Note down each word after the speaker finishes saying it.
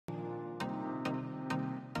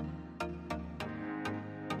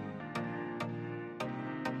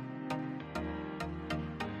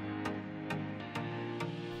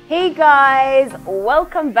Hey guys,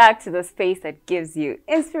 welcome back to the space that gives you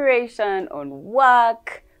inspiration on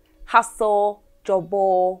work, hustle,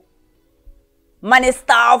 jobo, money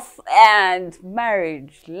stuff, and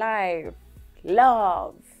marriage, life,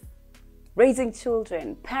 love, raising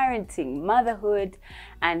children, parenting, motherhood,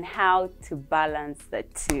 and how to balance the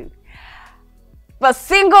two. For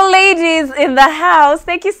single ladies in the house,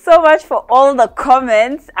 thank you so much for all the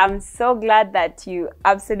comments. I'm so glad that you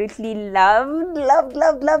absolutely loved.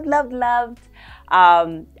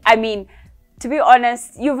 I mean, to be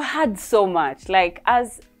honest, you've had so much. Like,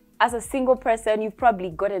 as a single person, you've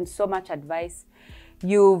probably gotten so much advice.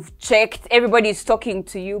 You've checked, everybody's talking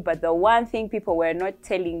to you, but the one thing people were not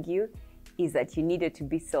telling you is that you needed to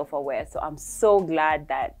be self-aware. So I'm so glad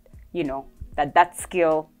that, you know, that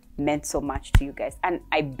skill meant so much to you guys. And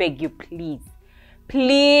I beg you, please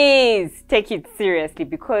take it seriously,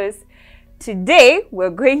 because today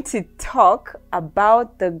we're going to talk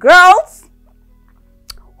about the girls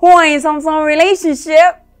who are in some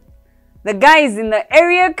relationship. The guy is in the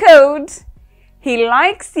area code. He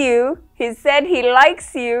likes you. He said he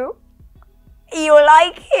likes you. You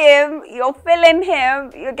like him. You're feeling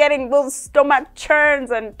him. You're getting those stomach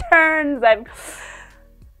churns and turns and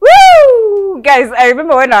woo! Guys, I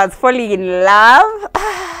remember when I was falling in love.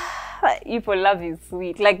 People, love is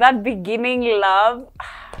sweet. Like that beginning love,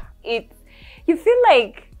 you feel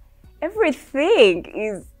like everything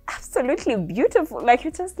is absolutely beautiful. Like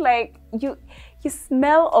you're just like, you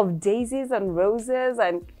smell of daisies and roses,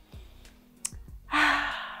 and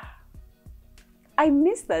I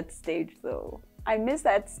miss that stage though. I miss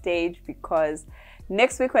that stage because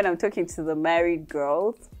next week when I'm talking to the married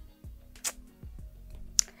girls,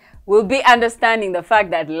 we'll be understanding the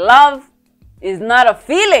fact that love is not a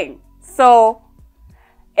feeling. So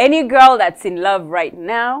any girl that's in love right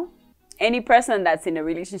now, any person that's in a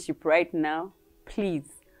relationship right now, please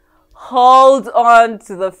hold on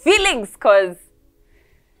to the feelings, because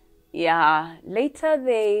yeah, later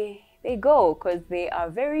they go, because they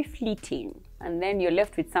are very fleeting, and then you're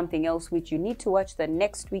left with something else which you need to watch the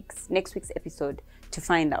next week's episode to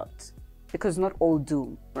find out, because not all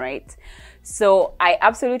doom, right? So I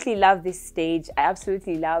absolutely love this stage. I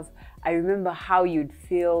remember how it would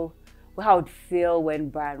feel when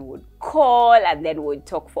Brian would call and then would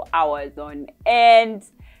talk for hours on end.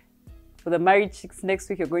 For the married chicks, next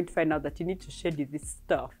week you're going to find out that you need to schedule this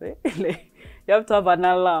stuff. Like, you have to have an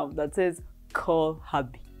alarm that says, call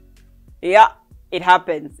hubby. Yeah, it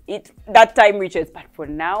happens. That time reaches. But for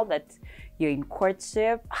now that you're in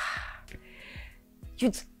courtship,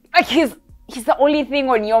 like he's the only thing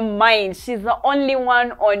on your mind. She's the only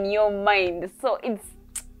one on your mind. So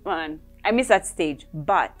man, I miss that stage.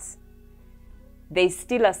 But there's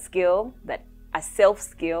still a self-skill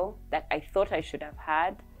that I thought I should have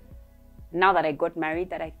had now that I got married,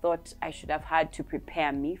 that I thought I should have had to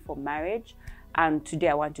prepare me for marriage. And today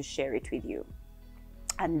I want to share it with you.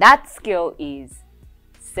 And that skill is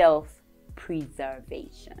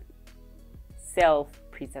self-preservation.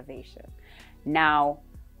 Self-preservation. Now,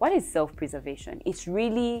 what is self-preservation? It's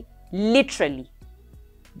really literally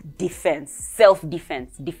defense,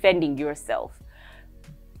 self-defense, defending yourself.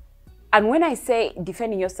 And when I say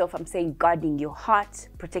defending yourself, I'm saying guarding your heart,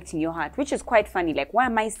 protecting your heart, which is quite funny. Like, why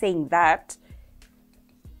am I saying that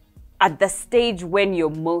at the stage when you're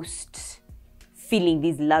most feeling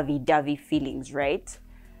these lovey-dovey feelings, right?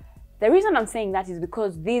 The reason I'm saying that is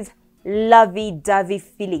because these lovey-dovey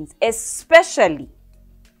feelings, especially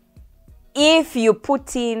if you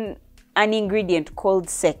put in an ingredient called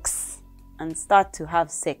sex and start to have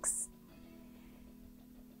sex,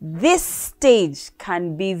 this stage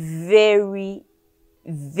can be very,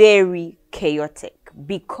 very chaotic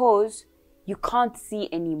because you can't see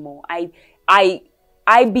anymore. I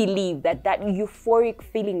believe that euphoric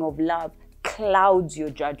feeling of love clouds your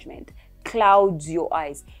judgment, clouds your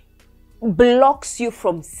eyes, blocks you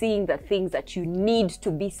from seeing the things that you need to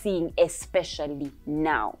be seeing, especially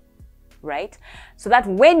now. Right? So that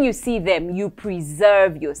when you see them, you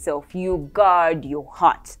preserve yourself, you guard your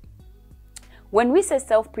heart. When we say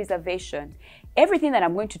self-preservation, everything that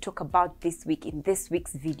I'm going to talk about this week in this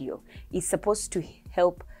week's video is supposed to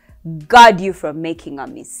help guard you from making a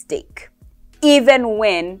mistake, even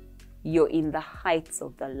when you're in the heights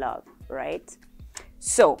of the love, right?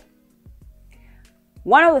 So,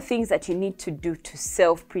 one of the things that you need to do to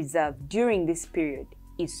self-preserve during this period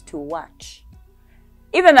is to watch.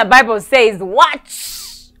 Even the Bible says,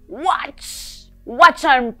 watch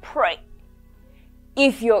and pray.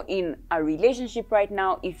 If you're in a relationship right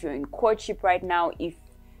now, if you're in courtship right now, if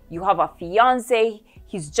you have a fiance,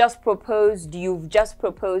 he's just proposed, you've just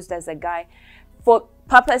proposed as a guy, for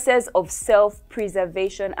Purposes of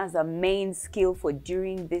self-preservation as a main skill for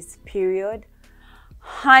during this period.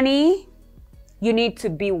 Honey, you need to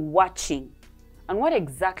be watching. And what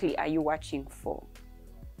exactly are you watching for?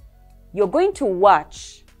 You're going to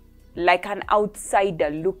watch like an outsider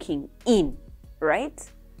looking in, right?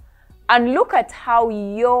 And look at how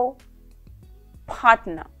your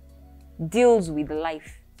partner deals with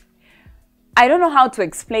life. I don't know how to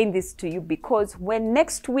explain this to you, because when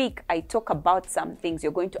next week I talk about some things,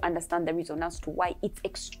 you're going to understand the reason as to why it's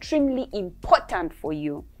extremely important for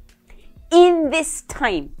you in this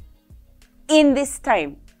time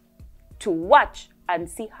to watch and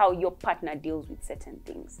see how your partner deals with certain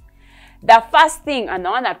things. The first thing, and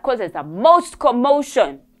the one that causes the most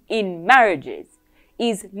commotion in marriages,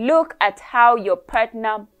 is look at how your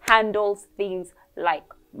partner handles things like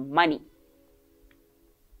money.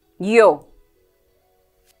 Yo.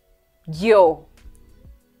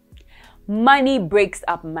 Money breaks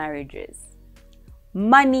up marriages.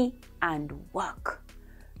 Money and work.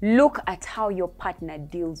 Look at how your partner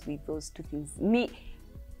deals with those two things.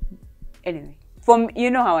 Anyway, you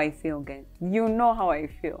know how I feel, guys. You know how I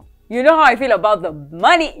feel. You know how I feel about the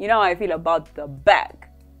money. You know how I feel about the bag.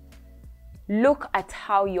 Look at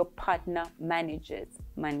how your partner manages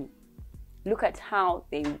money. Look at how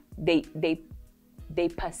they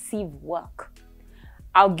perceive work.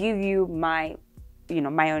 I'll give you my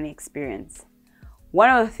own experience. One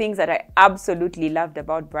of the things that I absolutely loved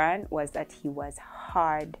about Brian was that he was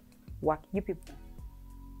hard work. You people,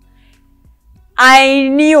 I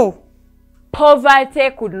knew poverty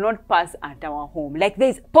could not pass at our home. Like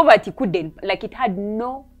poverty couldn't, like it had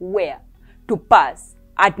nowhere to pass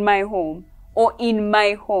at my home or in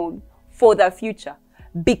my home for the future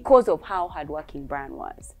because of how hardworking Brian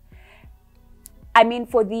was. I mean,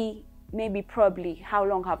 for the probably, how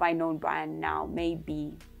long have I known Brian now?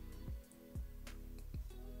 Maybe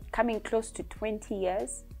coming close to 20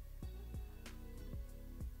 years.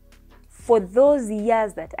 For those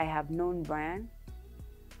years that I have known Brian,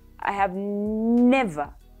 I have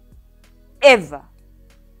never, ever,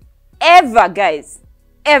 guys,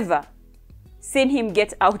 ever seen him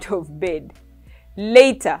get out of bed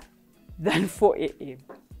later than 4 a.m.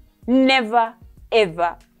 Never,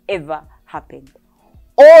 ever, ever happened.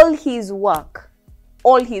 All his work,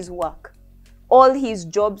 all his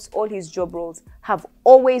jobs, all his job roles have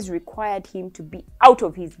always required him to be out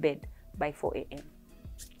of his bed by 4 a.m.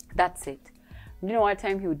 That's it. You know what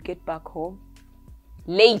time he would get back home?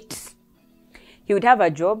 Late. He would have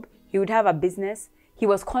a job. He would have a business. He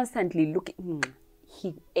was constantly looking.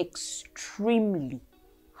 He extremely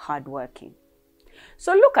hardworking.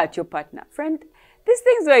 So look at your partner. Friend, these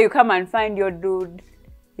things where you come and find your dude,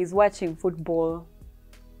 he's watching football,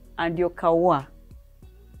 and your kawa.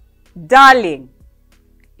 Darling,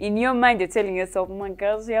 in your mind you're telling yourself, oh my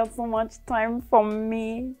gosh, he has so much time for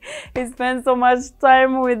me. He spends so much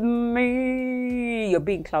time with me. You're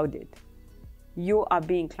being clouded. You are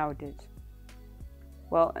being clouded.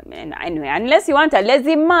 Well, I mean, anyway, unless you want a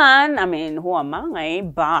lazy man, I mean, who am I?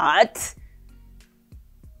 But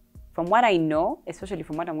from what I know, especially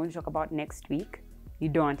from what I'm going to talk about next week, you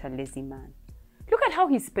don't want a lazy man. Look at how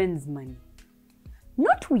he spends money.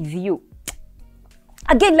 Not with you.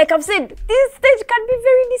 Again, like I've said, this stage can be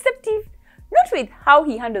very deceptive. Not with how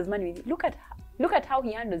he handles money with you. Look at how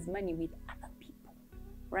he handles money with other people,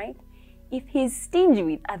 right? If he's stingy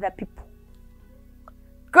with other people,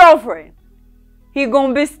 girlfriend, he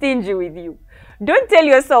gonna be stingy with you. Don't tell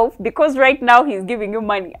yourself, because right now he's giving you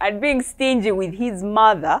money and being stingy with his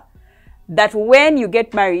mother, that when you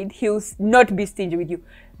get married, he'll not be stingy with you.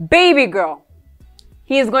 Baby girl,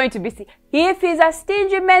 he is going to be stingy. If he's a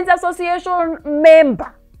Stingy Men's Association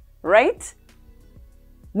member, right?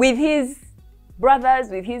 With his brothers,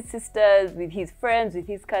 with his sisters, with his friends, with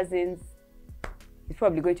his cousins, he's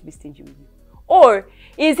probably going to be stingy with you. Or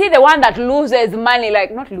is he the one that loses money,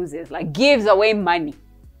 like not loses, like gives away money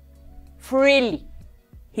freely?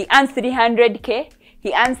 He earns 300K,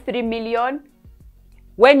 he earns 3 million.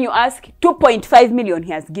 When you ask, 2.5 million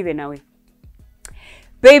he has given away.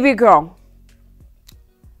 Baby girl,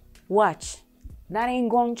 watch. That ain't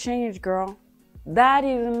going to change, girl. That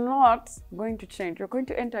is not going to change. You're going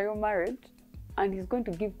to enter your marriage and he's going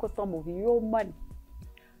to give some of your money.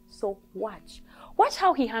 So watch. Watch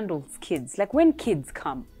how he handles kids. Like when kids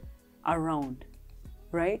come around,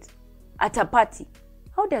 right? At a party.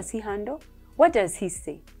 How does he handle? What does he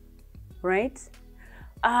say? Right?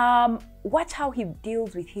 Watch how he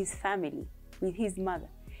deals with his family, with his mother.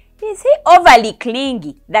 Is he overly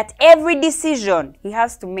clingy that every decision he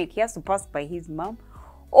has to make, he has to pass by his mom?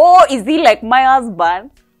 Or is he like my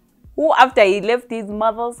husband, who after he left his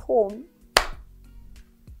mother's home,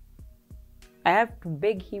 I have to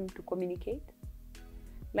beg him to communicate?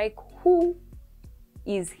 Like, who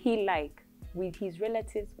is he like with his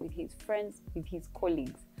relatives, with his friends, with his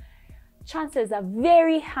colleagues? Chances are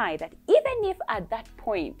very high that even if at that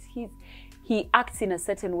point he acts in a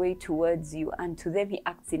certain way towards you and to them he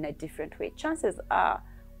acts in a different way, chances are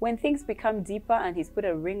when things become deeper and he's put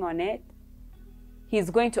a ring on it, he's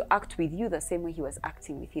going to act with you the same way he was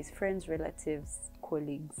acting with his friends, relatives,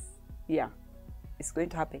 colleagues. Yeah, it's going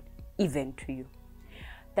to happen even to you.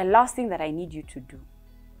 The last thing that I need you to do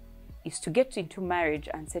is to get into marriage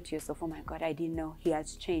and say to yourself, oh my God, I didn't know he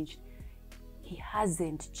has changed. He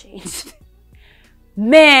hasn't changed.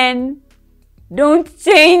 Men don't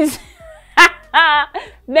change.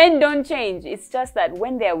 Men don't change. It's just that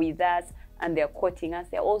when they're with us and they're courting us,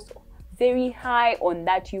 they're also very high on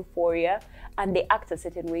that euphoria and they act a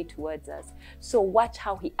certain way towards us. So watch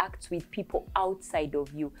how he acts with people outside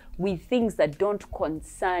of you, with things that don't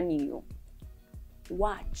concern you.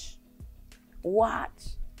 Watch.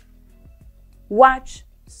 Watch. Watch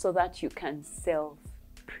so that you can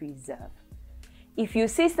self-preserve. If you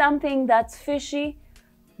see something that's fishy,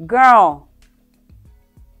 girl,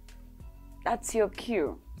 that's your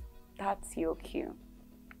cue. That's your cue.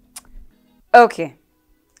 Okay.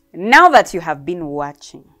 Now that you have been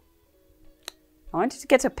watching, I want you to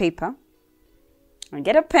get a paper and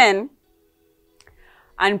get a pen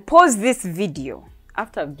and pause this video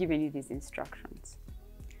after I've given you these instructions.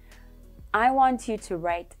 I want you to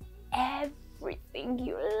write everything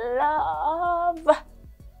you love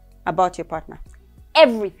about your partner.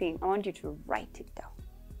 Everything. I want you to write it down.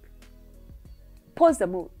 Pause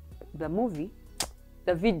the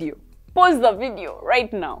video. Pause the video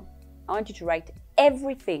right now. I want you to write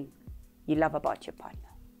everything you love about your partner.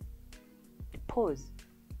 Pause.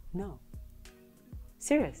 No.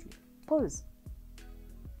 Seriously. Pause.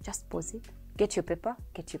 Just pause it. Get your paper,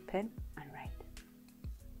 get your pen, and write.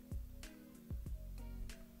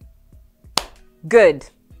 Good.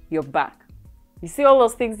 You're back. You see all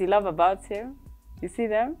those things you love about him? You see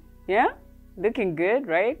them? Yeah? Looking good,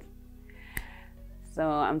 right? So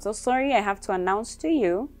I'm so sorry I have to announce to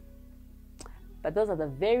you, but those are the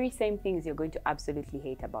very same things you're going to absolutely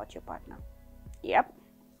hate about your partner. Yep.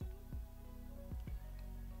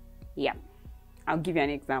 Yeah. I'll give you an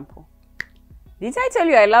example. Did I tell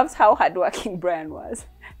you I loved how hardworking Brian was?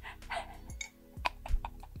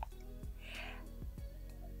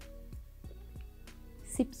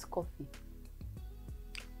 Sips coffee.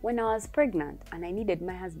 When I was pregnant and I needed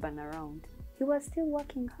my husband around, he was still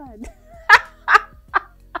working hard.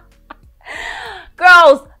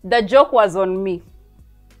 Girls, the joke was on me.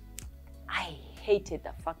 I hated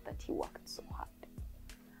the fact that he worked so hard.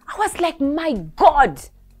 I was like, my God.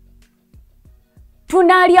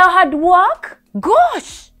 Tunalia hard work?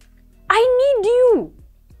 Gosh, I need you.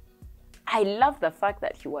 I love the fact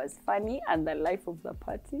that he was funny and the life of the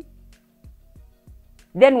party.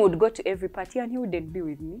 Then would go to every party and he wouldn't be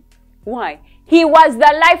with me. Why? He was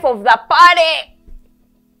the life of the party.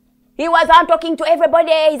 He was out talking to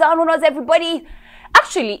everybody. He's the one who knows everybody.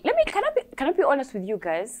 Actually, can I be honest with you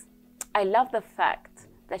guys? I love the fact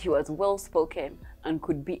that he was well-spoken and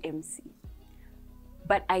could be MC.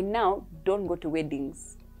 But I now don't go to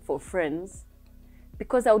weddings for friends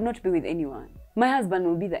because I would not be with anyone. My husband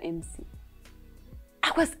will be the MC.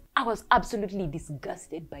 I was absolutely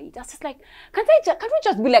disgusted by it. I was just like, can't we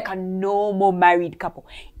just be like a normal married couple?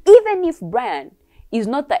 Even if Brian is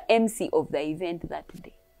not the MC of the event that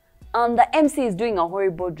day, and the MC is doing a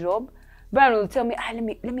horrible job, Brian will tell me,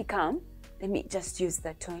 let me come. Let me just use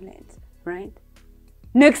the toilet, right?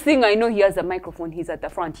 Next thing I know, he has a microphone. He's at the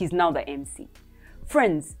front. He's now the MC.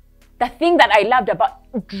 Friends, the thing that I loved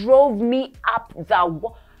about drove me up the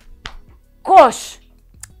wall. Gosh,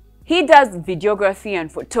 he does videography and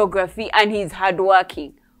photography and he's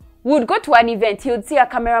hardworking. Would go to an event, he would see a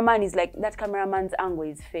cameraman, he's like, that cameraman's angle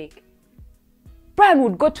is fake. Brian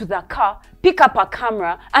would go to the car, pick up a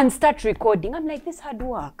camera and start recording. I'm like, this hard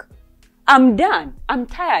work. I'm done. I'm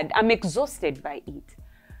tired. I'm exhausted by it.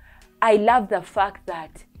 I love the fact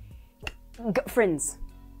that, friends,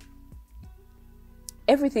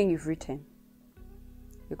 everything you've written,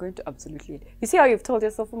 you're going to absolutely hate. You see how you've told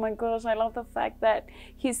yourself, oh my gosh, I love the fact that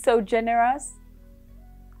he's so generous.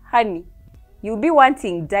 Honey, you'll be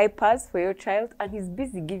wanting diapers for your child and he's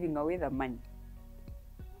busy giving away the money.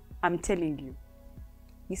 I'm telling you.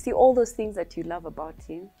 You see all those things that you love about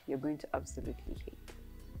him, you're going to absolutely hate.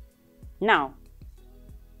 Now,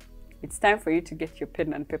 it's time for you to get your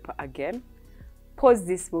pen and paper again. Pause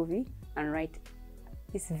this movie and write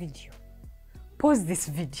this video. Pause this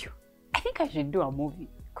video. I think I should do a movie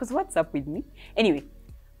because what's up with me? Anyway,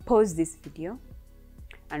 pause this video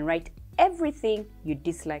and write everything you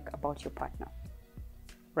dislike about your partner.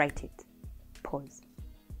 Write it. Pause.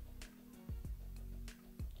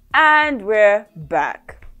 And we're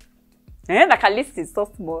back. Like, a list is so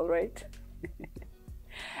small, right?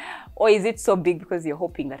 Or is it so big because you're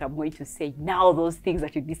hoping that I'm going to say now those things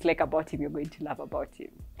that you dislike about him, you're going to love about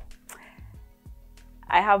him?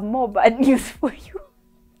 I have more bad news for you.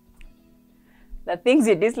 The things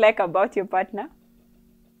you dislike about your partner,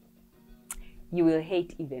 you will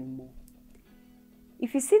hate even more.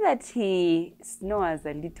 If you see that he snores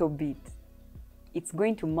a little bit, it's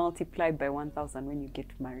going to multiply by 1,000 when you get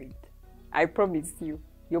married. I promise you.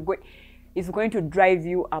 It's going to drive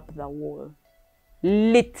you up the wall.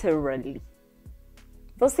 Literally.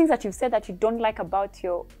 Those things that you've said that you don't like about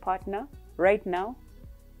your partner right now,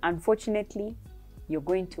 unfortunately, you're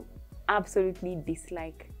going to absolutely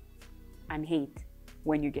dislike and hate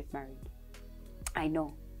when you get married. I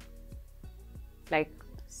know. Like,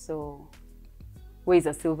 so where's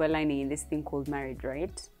the silver lining in this thing called marriage,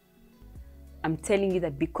 right? I'm telling you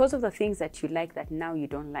that because of the things that you like that now you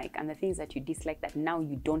don't like, and the things that you dislike that now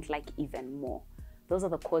you don't like even more, those are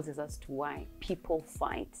the causes as to why people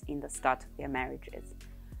fight in the start of their marriages.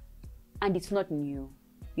 And it's not new.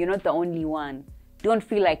 You're not the only one. Don't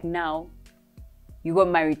feel like now you got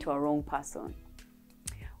married to a wrong person.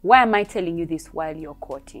 Why am I telling you this while you're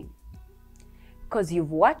courting? Because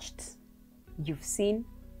you've watched, you've seen.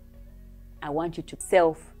 I want you to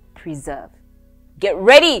self-preserve. Get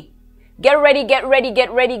ready. Get ready, get ready,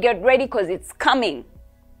 get ready, get ready, because it's coming.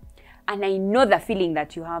 And I know the feeling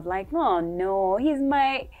that you have, like, oh no, he's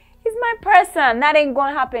my person. That ain't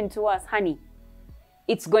gonna happen to us, honey.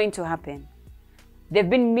 It's going to happen. There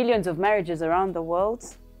have been millions of marriages around the world.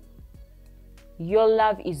 Your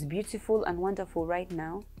love is beautiful and wonderful right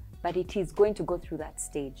now, but it is going to go through that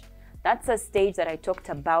stage. That's a stage that I talked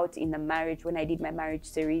about in the marriage when I did my marriage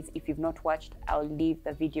series. If you've not watched, I'll leave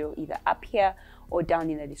the video either up here or down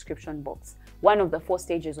in the description box. One of the 4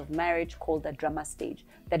 stages of marriage called the drama stage.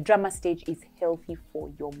 The drama stage is healthy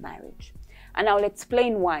for your marriage. And I'll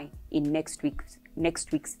explain why in next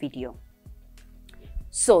week's video.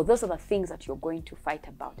 So those are the things that you're going to fight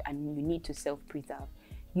about, and you need to self-preserve.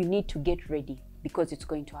 You need to get ready because it's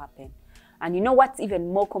going to happen. And you know what's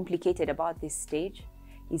even more complicated about this stage?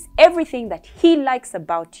 Is everything that he likes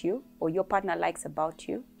about you or your partner likes about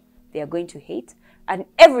you, they are going to hate. And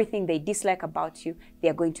everything they dislike about you, they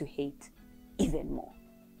are going to hate even more.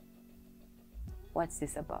 What's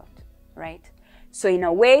this about, right? So in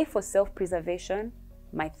a way, for self-preservation,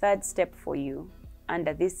 my 3rd step for you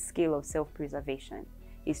under this skill of self-preservation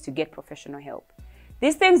is to get professional help.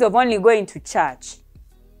 These things of only going to church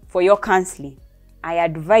for your counseling, I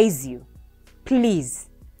advise you, please,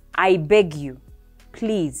 I beg you,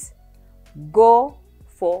 please go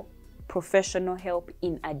for professional help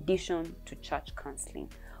in addition to church counseling.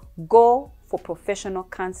 Go for professional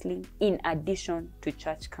counseling in addition to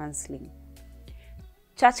church counseling.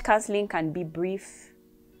 Church counseling can be brief,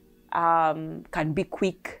 can be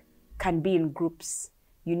quick, can be in groups.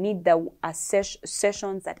 You need the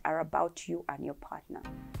sessions that are about you and your partner.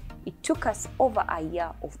 It took us over a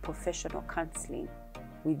year of professional counseling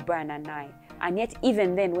with Brian and I. And yet,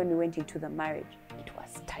 even then, when we went into the marriage, it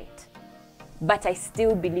was tight. But I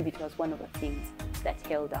still believe it was one of the things that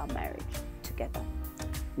held our marriage together.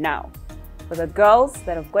 Now, for the girls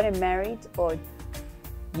that have gotten married or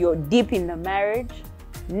you're deep in the marriage,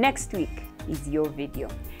 next week is your video.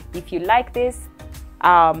 If you like this,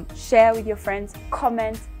 share with your friends,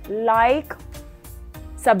 comment, like,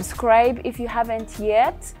 subscribe if you haven't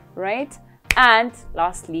yet, right? And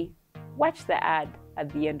lastly, watch the ad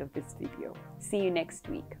at the end of this video. See you next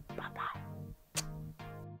week. Bye-bye.